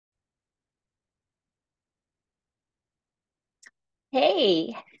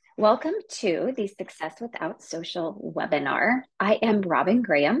Hey, welcome to the Success Without Social webinar. I am Robyn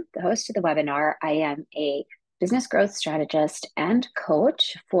Graham, the host of the webinar. I am a business growth strategist and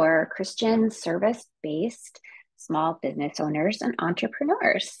coach for Christian service-based small business owners and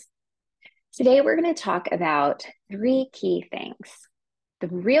entrepreneurs. Today, we're going to talk about three key things: the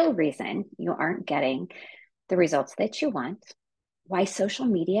real reason you aren't getting the results that you want, why social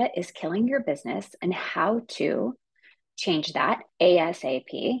media is killing your business, and how to change that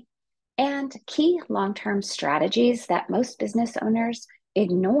ASAP, and key long-term strategies that most business owners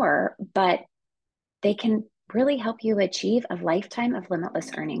ignore, but they can really help you achieve a lifetime of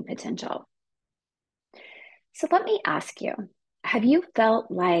limitless earning potential. So let me ask you, have you felt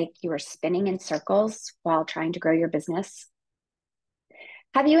like you were spinning in circles while trying to grow your business?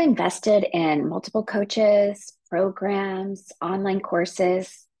 Have you invested in multiple coaches, programs, online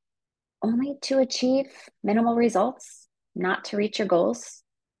courses, only to achieve minimal results, not to reach your goals?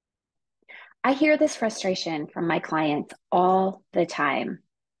 I hear this frustration from my clients all the time.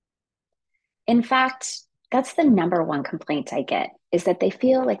 In fact, that's the number one complaint I get, is that they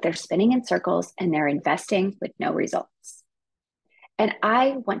feel like they're spinning in circles and they're investing with no results. And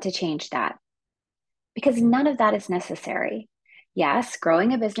I want to change that because none of that is necessary. Yes,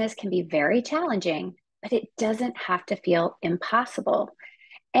 growing a business can be very challenging, but it doesn't have to feel impossible.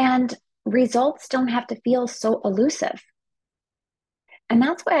 And results don't have to feel so elusive. And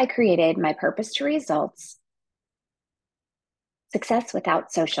that's why I created my Purpose to Results Success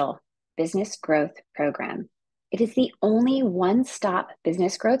Without Social Business Growth Program. It is the only one-stop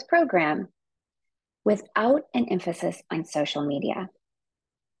business growth program without an emphasis on social media.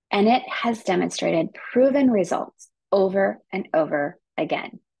 And it has demonstrated proven results over and over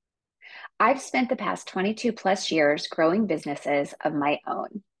again. I've spent the past 22 plus years growing businesses of my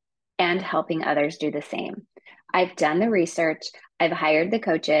own and helping others do the same. I've done the research, I've hired the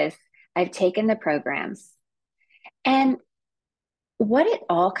coaches, I've taken the programs. And what it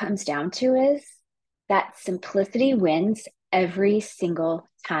all comes down to is that simplicity wins every single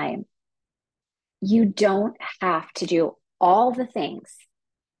time. You don't have to do all the things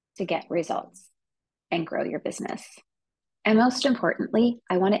to get results and grow your business. And most importantly,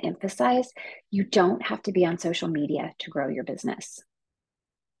 I want to emphasize, you don't have to be on social media to grow your business.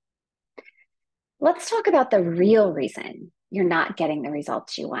 Let's talk about the real reason you're not getting the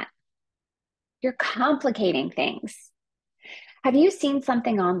results you want. You're complicating things. Have you seen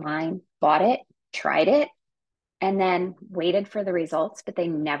something online, bought it, tried it, and then waited for the results, but they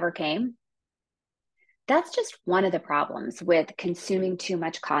never came? That's just one of the problems with consuming too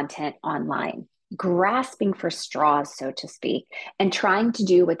much content online, grasping for straws, so to speak, and trying to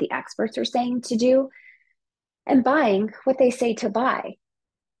do what the experts are saying to do and buying what they say to buy.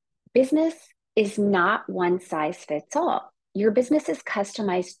 Business is not one size fits all. Your business is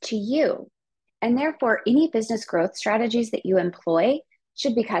customized to you. And therefore, any business growth strategies that you employ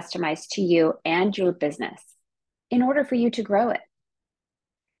should be customized to you and your business in order for you to grow it.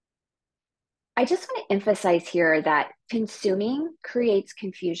 I just want to emphasize here that consuming creates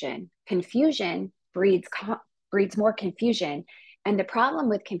confusion. Confusion breeds more confusion. And the problem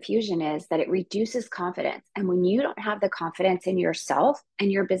with confusion is that it reduces confidence. And when you don't have the confidence in yourself and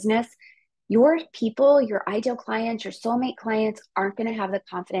your business, your people, your ideal clients, your soulmate clients aren't going to have the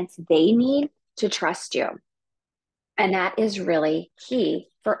confidence they need to trust you. And that is really key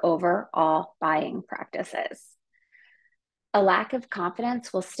for overall buying practices. A lack of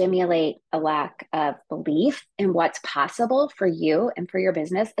confidence will stimulate a lack of belief in what's possible for you and for your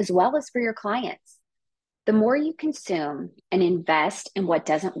business, as well as for your clients. The more you consume and invest in what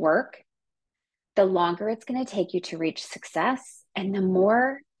doesn't work, the longer it's going to take you to reach success, and the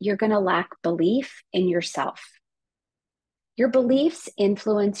more you're going to lack belief in yourself. Your beliefs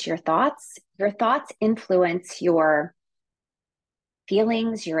influence your thoughts influence your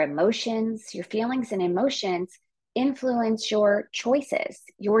feelings, your emotions. Your feelings and emotions influence your choices,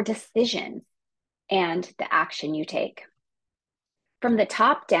 your decisions, and the action you take. From the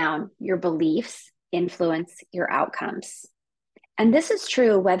top down, your beliefs influence your outcomes. And this is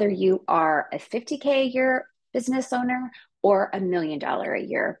true whether you are a 50K a year business owner or $1 million a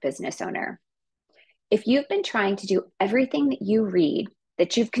year business owner. If you've been trying to do everything that you read,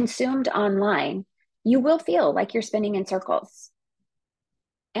 that you've consumed online, you will feel like you're spinning in circles.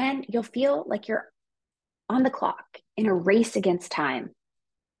 And you'll feel like you're on the clock in a race against time.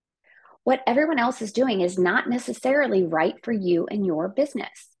 What everyone else is doing is not necessarily right for you and your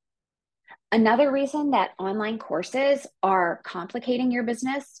business. Another reason that online courses are complicating your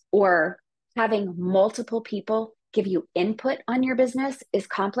business, or having multiple people give you input on your business is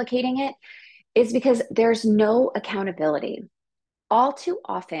complicating it, is because there's no accountability. All too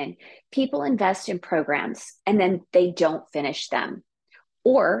often, people invest in programs and then they don't finish them,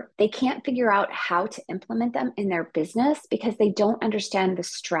 or they can't figure out how to implement them in their business because they don't understand the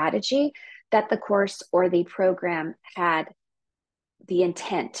strategy that the course or the program had the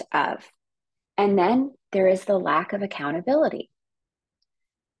intent of. And then there is the lack of accountability.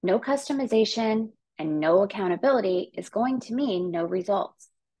 No customization and no accountability is going to mean no results.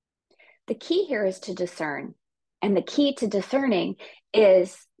 The key here is to discern. And the key to discerning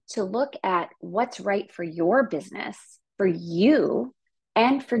is to look at what's right for your business, for you,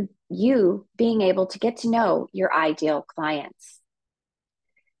 and for you being able to get to know your ideal clients.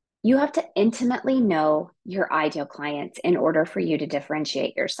 You have to intimately know your ideal clients in order for you to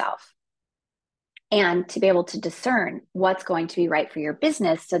differentiate yourself and to be able to discern what's going to be right for your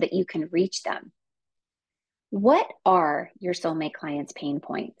business so that you can reach them. What are your soulmate clients' pain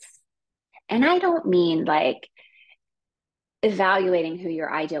points? And I don't mean like evaluating who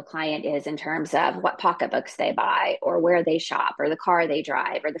your ideal client is in terms of what pocketbooks they buy or where they shop or the car they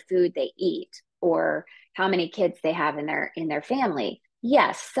drive or the food they eat or how many kids they have in their family.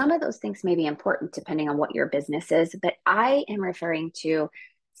 Yes, some of those things may be important depending on what your business is, but I am referring to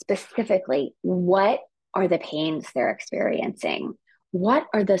specifically what are the pains they're experiencing? What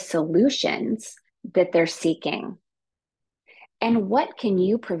are the solutions that they're seeking? And what can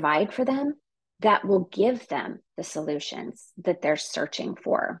you provide for them that will give them the solutions that they're searching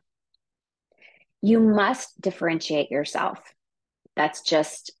for? You must differentiate yourself. That's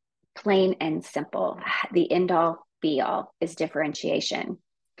just plain and simple. The end all be all is differentiation.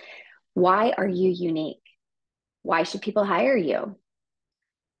 Why are you unique? Why should people hire you?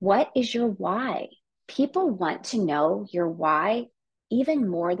 What is your why? People want to know your why even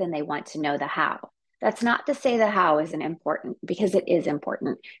more than they want to know the how. That's not to say the how isn't important, because it is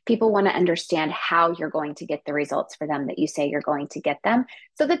important. People want to understand how you're going to get the results for them that you say you're going to get them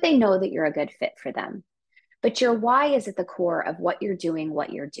so that they know that you're a good fit for them. But your why is at the core of what you're doing,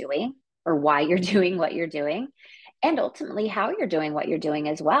 or why you're doing what you're doing, and ultimately how you're doing what you're doing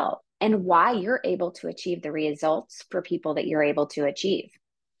as well, and why you're able to achieve the results for people that you're able to achieve.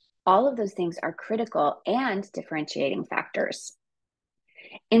 All of those things are critical and differentiating factors.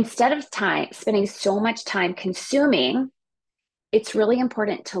 Instead of spending so much time consuming, it's really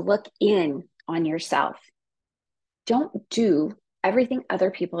important to look in on yourself. Don't do everything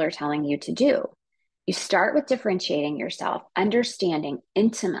other people are telling you to do. You start with differentiating yourself, understanding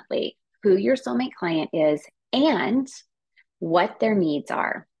intimately who your soulmate client is and what their needs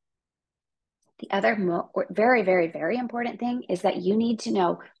are. The other very, very, very important thing is that you need to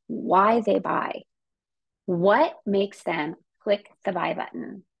know why they buy. What makes them click the buy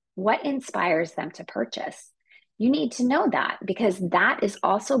button? What inspires them to purchase? You need to know that, because that is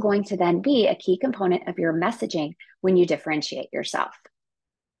also going to then be a key component of your messaging when you differentiate yourself.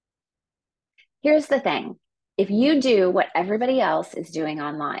 Here's the thing. If you do what everybody else is doing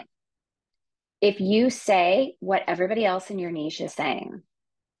online, if you say what everybody else in your niche is saying,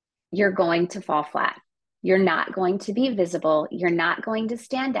 you're going to fall flat. You're not going to be visible. You're not going to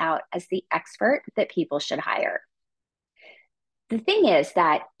stand out as the expert that people should hire. The thing is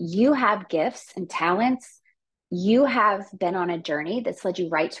that you have gifts and talents. You have been on a journey that's led you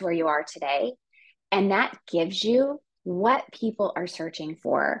right to where you are today. And that gives you what people are searching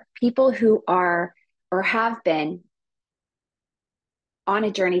for. People who are or have been on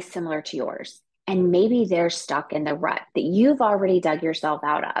a journey similar to yours. And maybe they're stuck in the rut that you've already dug yourself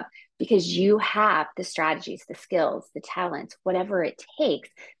out of because you have the strategies, the skills, the talents, whatever it takes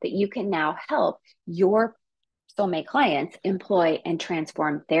that you can now help your soulmate clients employ and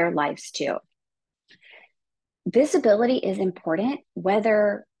transform their lives too. Visibility is important,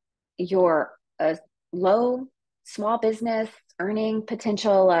 whether you're a small business earning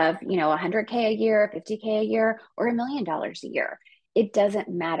potential of, 100K a year, 50K a year, or $1 million a year. It doesn't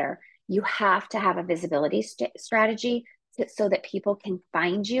matter. You have to have a visibility strategy so that people can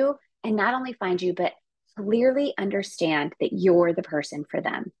find you, and not only find you, but clearly understand that you're the person for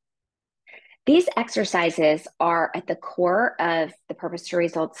them. These exercises are at the core of the Purpose to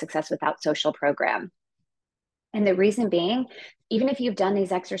Results Success Without Social program. And the reason being, even if you've done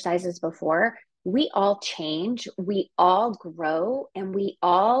these exercises before, we all change, we all grow, and we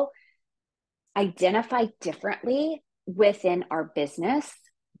all identify differently within our business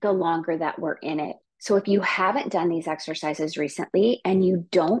the longer that we're in it. So if you haven't done these exercises recently and you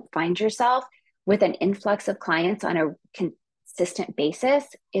don't find yourself with an influx of clients on a consistent basis,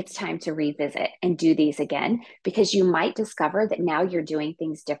 it's time to revisit and do these again, because you might discover that now you're doing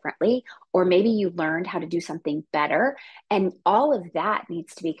things differently, or maybe you learned how to do something better. And all of that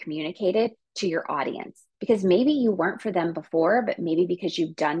needs to be communicated to your audience, because maybe you weren't for them before, but maybe because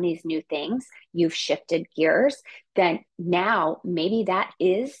you've done these new things, you've shifted gears, then now maybe that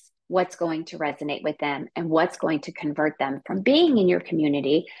is what's going to resonate with them and what's going to convert them from being in your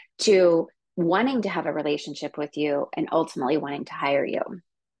community to wanting to have a relationship with you and ultimately wanting to hire you.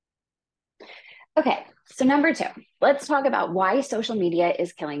 Okay, so number 2, let's talk about why social media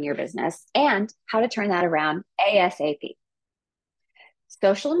is killing your business and how to turn that around ASAP.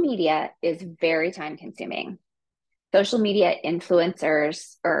 Social media is very time consuming. Social media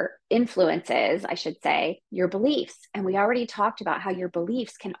influencers or influences, I should say, your beliefs. And we already talked about how your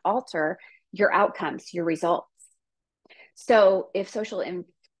beliefs can alter your outcomes, your results. So if social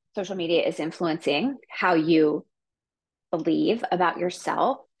media is influencing how you believe about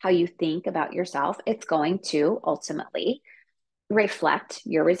yourself, how you think about yourself, it's going to ultimately reflect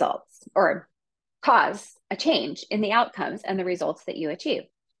your results or cause a change in the outcomes and the results that you achieve.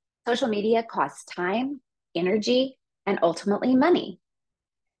 Social media costs time, energy, and ultimately money.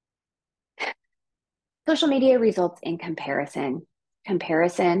 Social media results in comparison.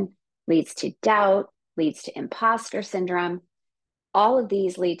 Comparison leads to doubt, leads to imposter syndrome. All of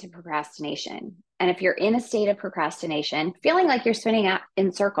these lead to procrastination. And if you're in a state of procrastination, feeling like you're spinning out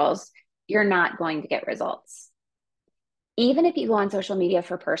in circles, you're not going to get results. Even if you go on social media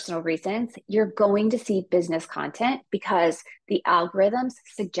for personal reasons, you're going to see business content because the algorithms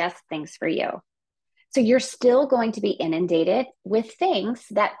suggest things for you. So you're still going to be inundated with things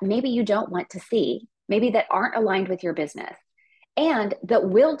that maybe you don't want to see, maybe that aren't aligned with your business, and that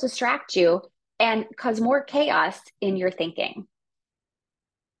will distract you and cause more chaos in your thinking.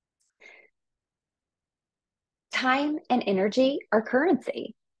 Time and energy are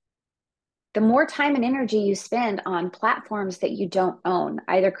currency. The more time and energy you spend on platforms that you don't own,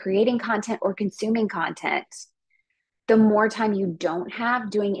 either creating content or consuming content, the more time you don't have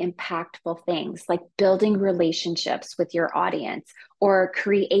doing impactful things like building relationships with your audience or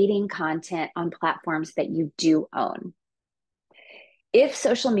creating content on platforms that you do own. If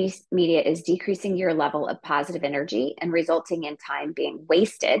social media is decreasing your level of positive energy and resulting in time being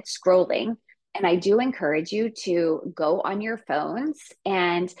wasted scrolling, and I do encourage you to go on your phones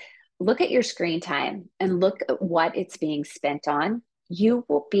and look at your screen time and look at what it's being spent on, you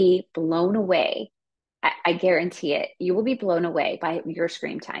will be blown away. I guarantee it. You will be blown away by your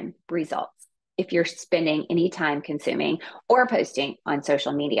screen time results if you're spending any time consuming or posting on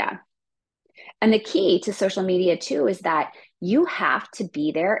social media. And the key to social media too is that you have to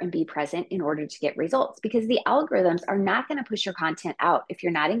be there and be present in order to get results, because the algorithms are not going to push your content out if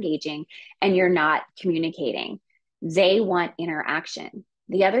you're not engaging and you're not communicating. They want interaction.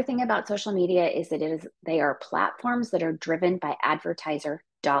 The other thing about social media is that they are platforms that are driven by advertiser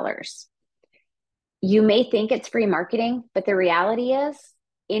dollars. You may think it's free marketing, but the reality is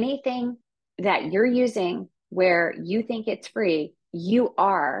anything that you're using where you think it's free, you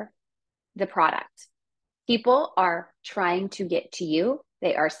are the product. People are trying to get to you,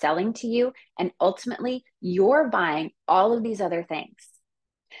 they are selling to you, and ultimately you're buying all of these other things.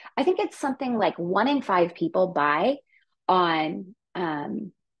 I think it's something like 1 in 5 people buy on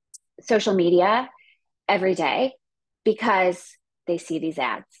social media every day because they see these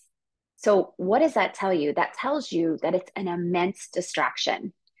ads. So what does that tell you? That tells you that it's an immense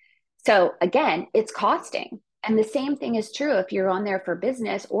distraction. So again, it's costing. And the same thing is true if you're on there for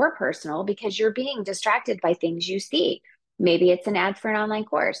business or personal, because you're being distracted by things you see. Maybe it's an ad for an online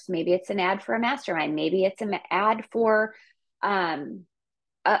course. Maybe it's an ad for a mastermind. Maybe it's an ad for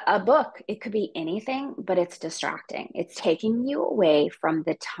a book. It could be anything, but it's distracting. It's taking you away from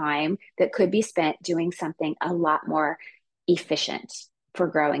the time that could be spent doing something a lot more efficient for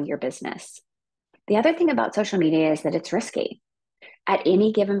growing your business. The other thing about social media is that it's risky. At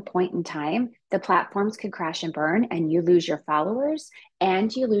any given point in time, the platforms could crash and burn, and you lose your followers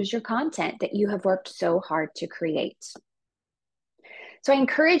and you lose your content that you have worked so hard to create. So I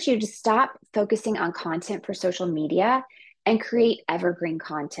encourage you to stop focusing on content for social media and create evergreen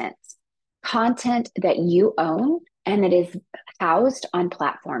content, content that you own and that is housed on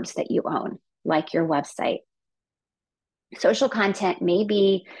platforms that you own, like your website. Social content may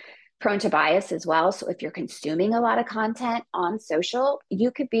be prone to bias as well. So if you're consuming a lot of content on social,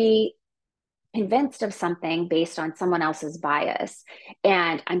 you could be convinced of something based on someone else's bias.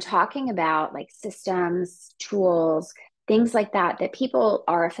 And I'm talking about like systems, tools, things like that, that people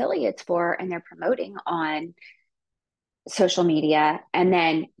are affiliates for and they're promoting on social media, and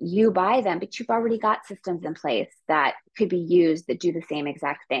then you buy them, but you've already got systems in place that could be used that do the same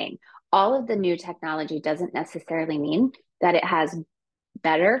exact thing. All of the new technology doesn't necessarily mean that it has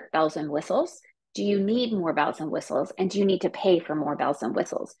better bells and whistles. Do you need more bells and whistles? And do you need to pay for more bells and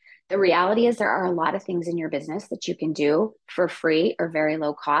whistles? The reality is, there are a lot of things in your business that you can do for free or very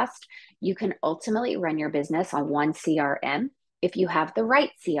low cost. You can ultimately run your business on one CRM if you have the right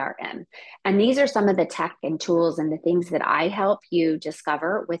CRM. And these are some of the tech and tools and the things that I help you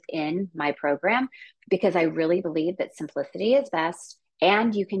discover within my program, because I really believe that simplicity is best.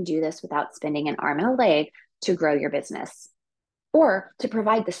 And you can do this without spending an arm and a leg to grow your business or to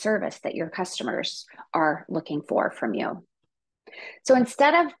provide the service that your customers are looking for from you. So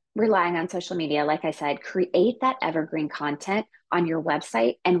instead of relying on social media, like I said, create that evergreen content on your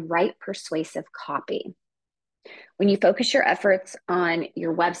website and write persuasive copy. When you focus your efforts on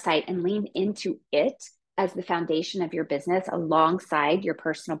your website and lean into it as the foundation of your business, alongside your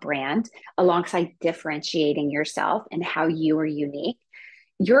personal brand, alongside differentiating yourself and how you are unique,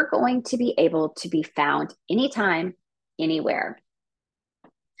 you're going to be able to be found anytime, anywhere.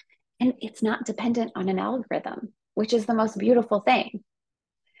 And it's not dependent on an algorithm, which is the most beautiful thing.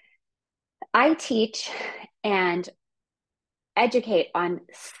 I teach and educate on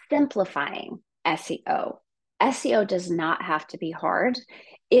simplifying SEO. SEO does not have to be hard.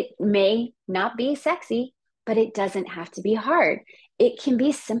 It may not be sexy, but it doesn't have to be hard. It can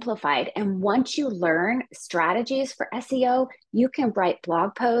be simplified. And once you learn strategies for SEO, you can write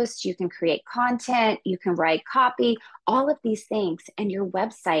blog posts, you can create content, you can write copy, all of these things. And your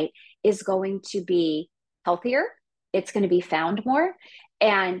website is going to be healthier. It's going to be found more.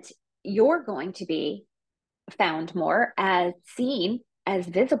 And you're going to be found more, as seen, as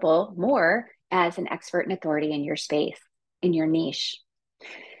visible more as an expert and authority in your space, in your niche.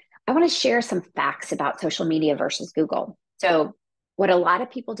 I want to share some facts about social media versus Google. So, what a lot of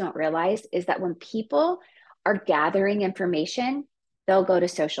people don't realize is that when people are gathering information, they'll go to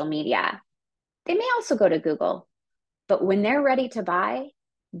social media. They may also go to Google, but when they're ready to buy,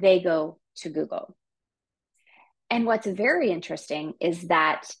 they go to Google. And what's very interesting is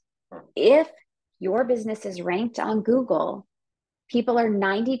that if your business is ranked on Google, people are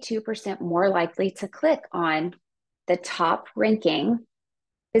 92% more likely to click on the top ranking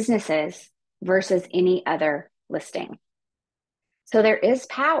businesses versus any other listing. So there is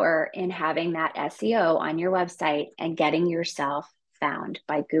power in having that SEO on your website and getting yourself found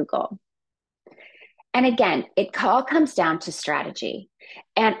by Google. And again, it all comes down to strategy.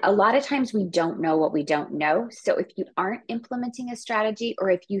 And a lot of times we don't know what we don't know. So if you aren't implementing a strategy,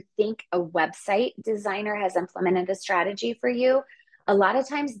 or if you think a website designer has implemented a strategy for you, a lot of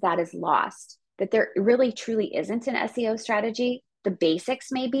times that is lost, that there really truly isn't an SEO strategy. The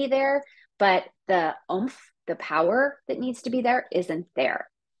basics may be there, but the oomph, the power that needs to be there isn't there.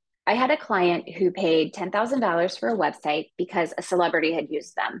 I had a client who paid $10,000 for a website because a celebrity had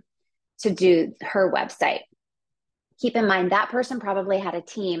used them to do her website. Keep in mind, that person probably had a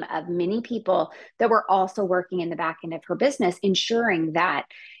team of many people that were also working in the back end of her business, ensuring that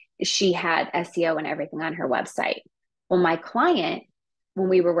she had SEO and everything on her website. Well, my client, when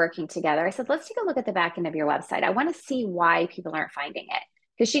we were working together, I said, let's take a look at the back end of your website. I want to see why people aren't finding it,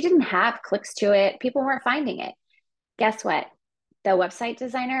 because she didn't have clicks to it. People weren't finding it. Guess what? The website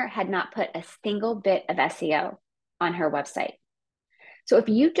designer had not put a single bit of SEO on her website. So if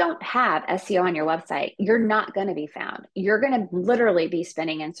you don't have SEO on your website, you're not going to be found. You're going to literally be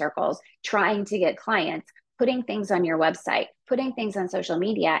spinning in circles trying to get clients, putting things on your website, putting things on social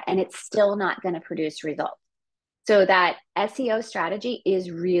media, and it's still not going to produce results. So that SEO strategy is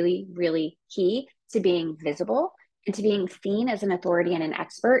really, really key to being visible and to being seen as an authority and an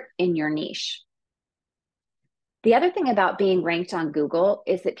expert in your niche. The other thing about being ranked on Google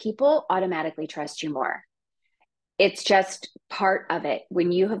is that people automatically trust you more. It's just part of it.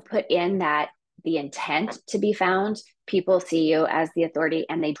 When you have put in that the intent to be found, people see you as the authority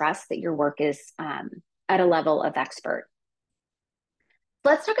and they trust that your work is at a level of expert.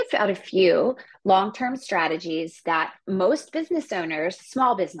 Let's talk about a few long-term strategies that most business owners,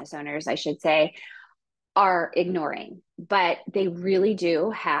 small business owners, I should say, are ignoring, but they really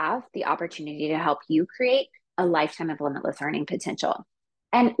do have the opportunity to help you create a lifetime of limitless earning potential.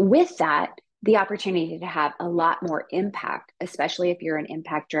 And with that, the opportunity to have a lot more impact, especially if you're an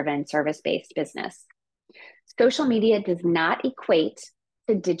impact-driven, service-based business. Social media does not equate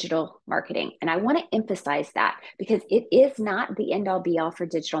to digital marketing. And I want to emphasize that, because it is not the end-all be-all for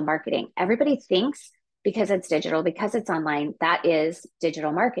digital marketing. Everybody thinks because it's digital, because it's online, that is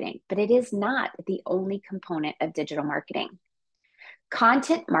digital marketing, but it is not the only component of digital marketing.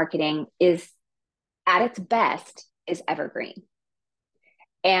 Content marketing is, at its best, is evergreen.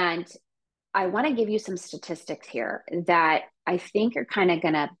 And I want to give you some statistics here that I think are kind of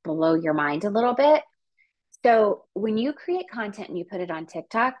going to blow your mind a little bit. So when you create content and you put it on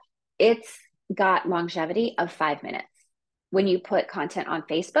TikTok, it's got longevity of 5 minutes. When you put content on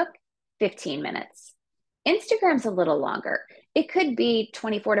Facebook, 15 minutes. Instagram's a little longer. It could be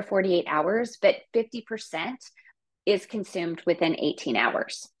 24 to 48 hours, but 50% is consumed within 18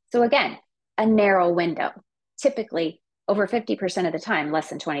 hours. So again, a narrow window, typically over 50% of the time, less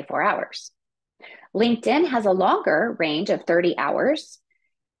than 24 hours. LinkedIn has a longer range of 30 hours,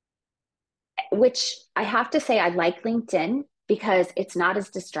 which I have to say I like LinkedIn because it's not as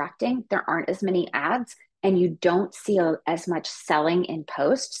distracting. There aren't as many ads and you don't see as much selling in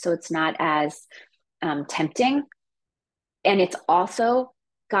post. So it's not as tempting. And it's also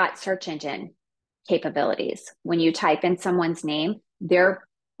got search engine capabilities. When you type in someone's name, their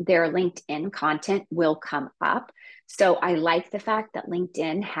LinkedIn content will come up. So I like the fact that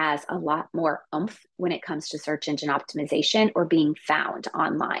LinkedIn has a lot more oomph when it comes to search engine optimization or being found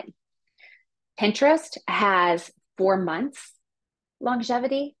online. Pinterest has 4 months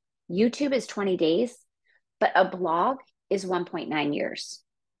longevity. YouTube is 20 days, but a blog is 1.9 years.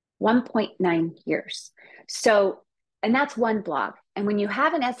 1.9 years. So, and that's one blog. And when you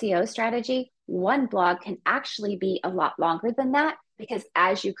have an SEO strategy, one blog can actually be a lot longer than that because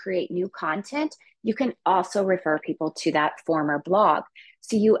as you create new content, you can also refer people to that former blog.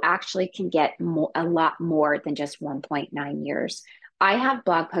 So you actually can get a lot more than just 1.9 years. I have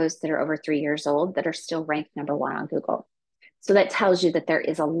blog posts that are over 3 years old that are still ranked #1 on Google. So that tells you that there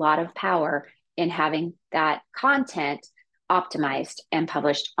is a lot of power in having that content optimized and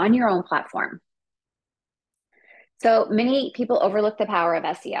published on your own platform. So many people overlook the power of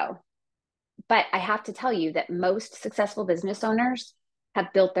SEO, but I have to tell you that most successful business owners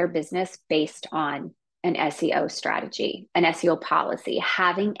have built their business based on an SEO strategy, an SEO policy.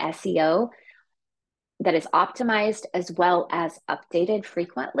 Having SEO that is optimized as well as updated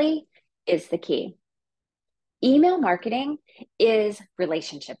frequently is the key. Email marketing is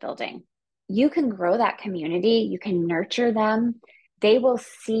relationship building. You can grow that community, you can nurture them. They will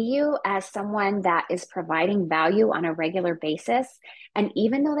see you as someone that is providing value on a regular basis. And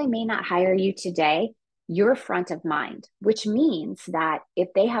even though they may not hire you today, you're front of mind, which means that if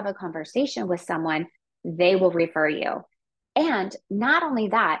they have a conversation with someone, they will refer you. And not only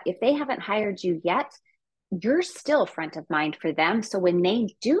that, if they haven't hired you yet, you're still front of mind for them. So when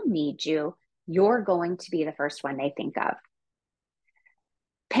they do need you, you're going to be the first one they think of.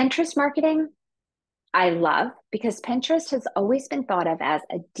 Pinterest marketing, I love because Pinterest has always been thought of as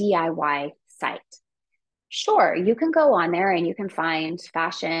a DIY site. Sure, you can go on there and you can find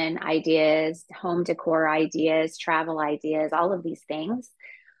fashion ideas, home decor ideas, travel ideas, all of these things.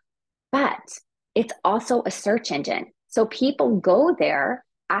 But it's also a search engine. So people go there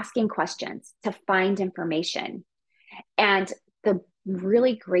asking questions to find information. And the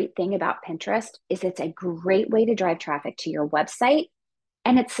really great thing about Pinterest is it's a great way to drive traffic to your website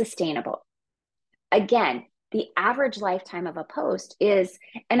and it's sustainable. Again, the average lifetime of a post is,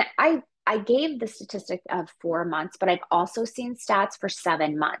 and I gave the statistic of 4 months, but I've also seen stats for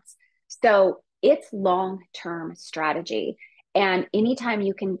 7 months. So it's long-term strategy. And anytime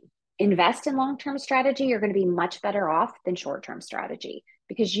you can invest in long-term strategy, you're going to be much better off than short-term strategy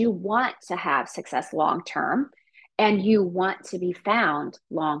because you want to have success long-term and you want to be found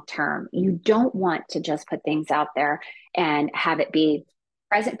long-term. You don't want to just put things out there and have it be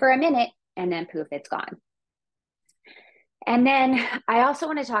present for a minute and then poof, it's gone. And then I also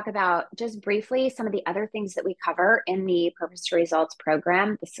want to talk about just briefly some of the other things that we cover in the Purpose to Results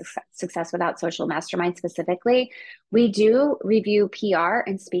program, the Success Without Social Mastermind specifically. We do review PR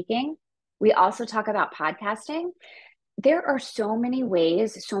and speaking. We also talk about podcasting. There are so many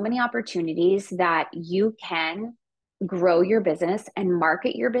ways, so many opportunities that you can grow your business and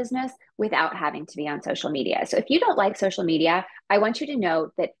market your business without having to be on social media. So if you don't like social media, I want you to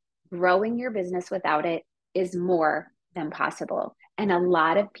know that growing your business without it is more than possible. And a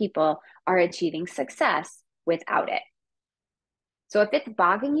lot of people are achieving success without it. So if it's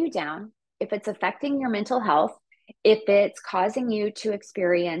bogging you down, if it's affecting your mental health, if it's causing you to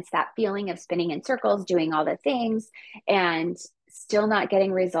experience that feeling of spinning in circles, doing all the things and still not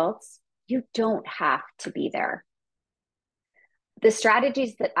getting results, you don't have to be there. The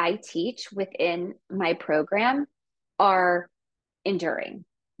strategies that I teach within my program are enduring.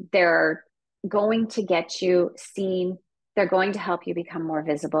 They're going to get you seen. They're going to help you become more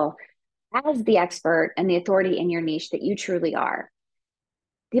visible as the expert and the authority in your niche that you truly are.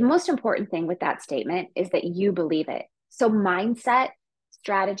 The most important thing with that statement is that you believe it. So mindset,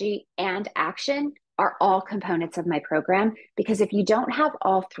 strategy, and action are all components of my program, because if you don't have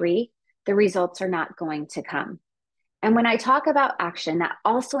all three, the results are not going to come. And when I talk about action, that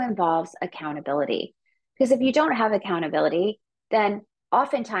also involves accountability. Because if you don't have accountability, then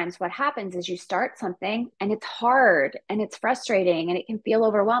oftentimes what happens is you start something and it's hard and it's frustrating and it can feel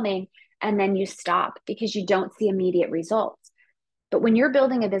overwhelming. And then you stop because you don't see immediate results. But when you're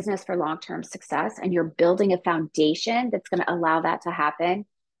building a business for long-term success and you're building a foundation that's going to allow that to happen,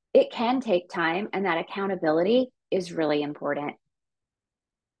 it can take time, and that accountability is really important.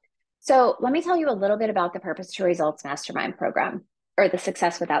 So let me tell you a little bit about the Purpose to Results Mastermind program, or the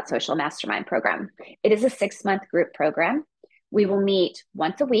Success Without Social Mastermind program. It is a 6-month group program. We will meet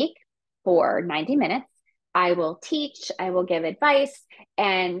once a week for 90 minutes. I will teach, I will give advice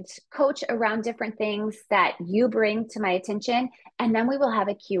and coach around different things that you bring to my attention. And then we will have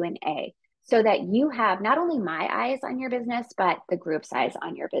a Q&A so that you have not only my eyes on your business, but the group's eyes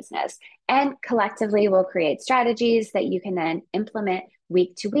on your business. And collectively, we'll create strategies that you can then implement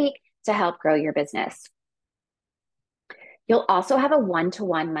week to week to help grow your business. You'll also have a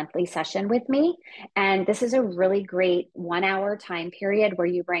one-to-one monthly session with me. And this is a really great 1-hour time period where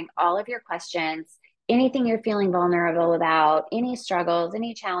you bring all of your questions, anything you're feeling vulnerable about, any struggles,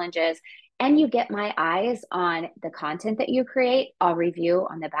 any challenges, and you get my eyes on the content that you create. I'll review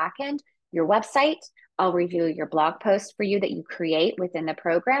on the back end your website. I'll review your blog posts for you that you create within the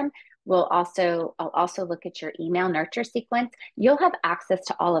program. I'll also look at your email nurture sequence. You'll have access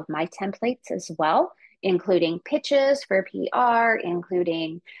to all of my templates as well, including pitches for PR,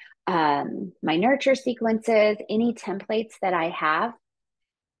 including my nurture sequences, any templates that I have.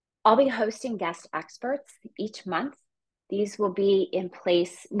 I'll be hosting guest experts each month. These will be in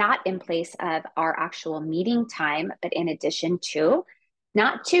place, not in place of our actual meeting time, but in addition to,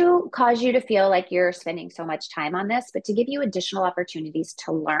 not to cause you to feel like you're spending so much time on this, but to give you additional opportunities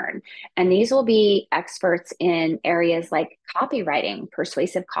to learn. And these will be experts in areas like copywriting,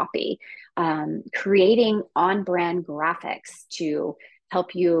 persuasive copy, creating on-brand graphics to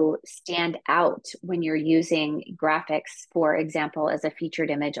help you stand out when you're using graphics, for example, as a featured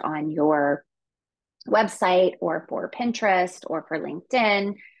image on your website or for Pinterest or for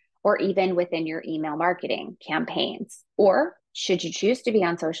LinkedIn, or even within your email marketing campaigns, or should you choose to be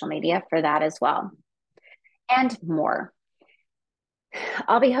on social media, for that as well, and more.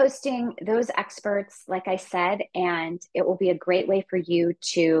 I'll be hosting those experts, like I said, and it will be a great way for you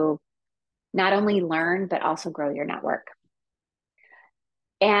to not only learn, but also grow your network.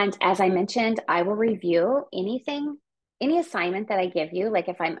 And as I mentioned, I will review any assignment that I give you. Like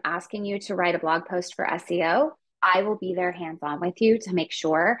if I'm asking you to write a blog post for SEO, I will be there hands-on with you to make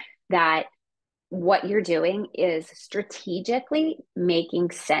sure that what you're doing is strategically making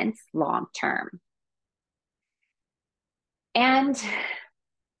sense long-term. And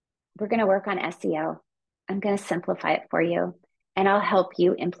we're going to work on SEO. I'm going to simplify it for you, and I'll help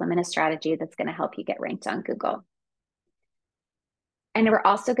you implement a strategy that's going to help you get ranked on Google. And we're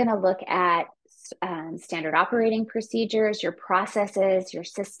also going to look at standard operating procedures, your processes, your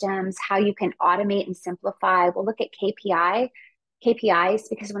systems, how you can automate and simplify. We'll look at KPIs,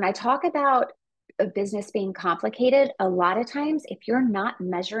 because when I talk about a business being complicated, a lot of times if you're not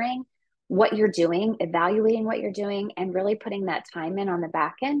measuring what you're doing, evaluating what you're doing, and really putting that time in on the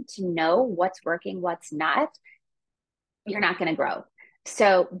back end to know what's working, what's not, you're not going to grow.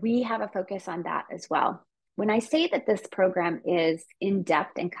 So we have a focus on that as well. When I say that this program is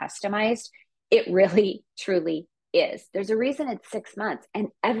in-depth and customized, it really, truly is. There's a reason it's 6 months, and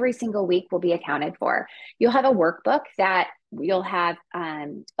every single week will be accounted for. You'll have a workbook that you'll have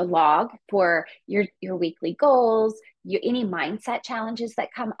a log for your weekly goals, any mindset challenges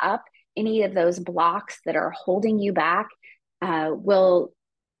that come up, any of those blocks that are holding you back. We'll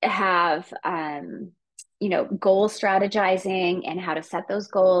have goal strategizing and how to set those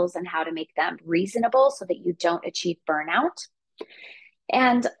goals and how to make them reasonable so that you don't achieve burnout.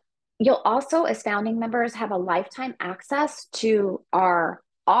 And you'll also, as founding members, have a lifetime access to our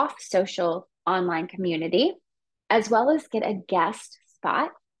off-social online community, as well as get a guest spot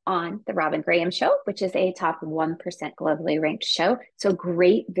on the Robyn Graham Show, which is a top 1% globally ranked show. So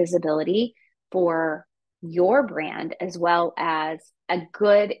great visibility for your brand, as well as a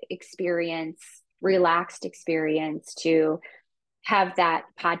good experience, relaxed experience to have that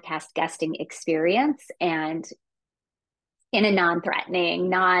podcast guesting experience, and in a non-threatening,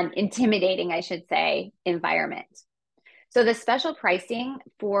 non-intimidating, I should say, environment. So the special pricing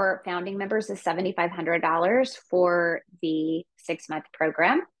for founding members is $7,500 for the 6-month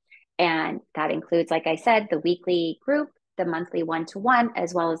program. And that includes, like I said, the weekly group, the monthly one-to-one,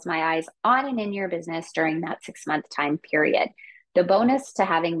 as well as my eyes on and in your business during that 6-month time period. The bonus to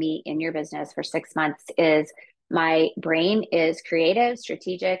having me in your business for 6 months is my brain is creative,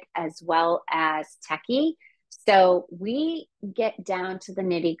 strategic, as well as techie. So we get down to the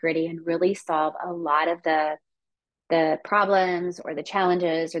nitty gritty and really solve a lot of the problems or the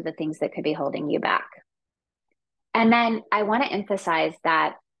challenges or the things that could be holding you back. And then I want to emphasize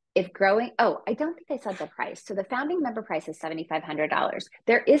that if growing, oh, I don't think I said the price. So the founding member price is $7,500.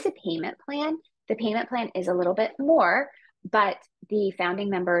 There is a payment plan. The payment plan is a little bit more, but the founding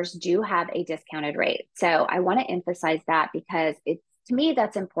members do have a discounted rate. So I want to emphasize that because it's, to me,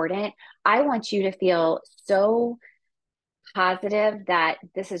 that's important. I want you to feel so positive that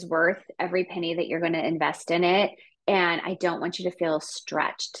this is worth every penny that you're going to invest in it. And I don't want you to feel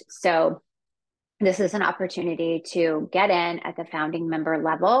stretched. So this is an opportunity to get in at the founding member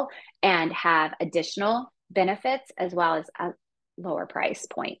level and have additional benefits as well as a lower price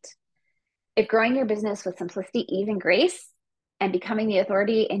point. If growing your business with simplicity, ease, and grace, and becoming the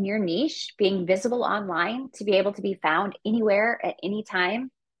authority in your niche, being visible online to be able to be found anywhere at any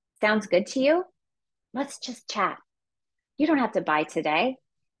time sounds good to you, let's just chat. You don't have to buy today.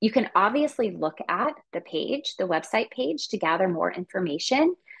 You can obviously look at the page, the website page, to gather more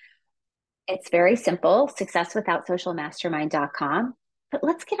information. It's very simple, successwithoutsocialmastermind.com. But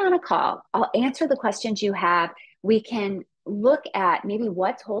let's get on a call. I'll answer the questions you have. We can look at maybe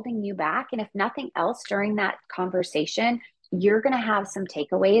what's holding you back. And if nothing else during that conversation, you're going to have some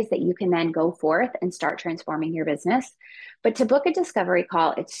takeaways that you can then go forth and start transforming your business. But to book a discovery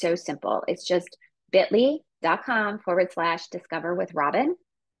call, it's so simple. It's just bit.ly.com/discover with Robyn.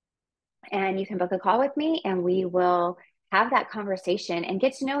 And you can book a call with me and we will have that conversation and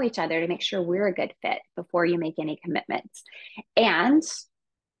get to know each other to make sure we're a good fit before you make any commitments. And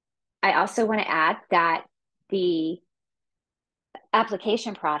I also want to add that the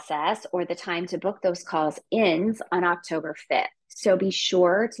application process or the time to book those calls ends on October 5th. So be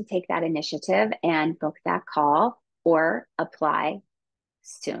sure to take that initiative and book that call or apply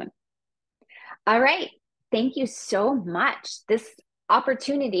soon. All right. Thank you so much. This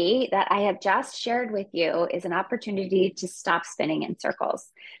opportunity that I have just shared with you is an opportunity to stop spinning in circles,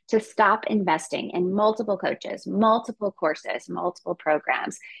 to stop investing in multiple coaches, multiple courses, multiple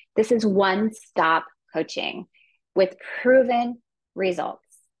programs. This is one-stop coaching with proven results.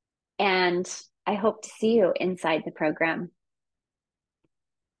 And I hope to see you inside the program.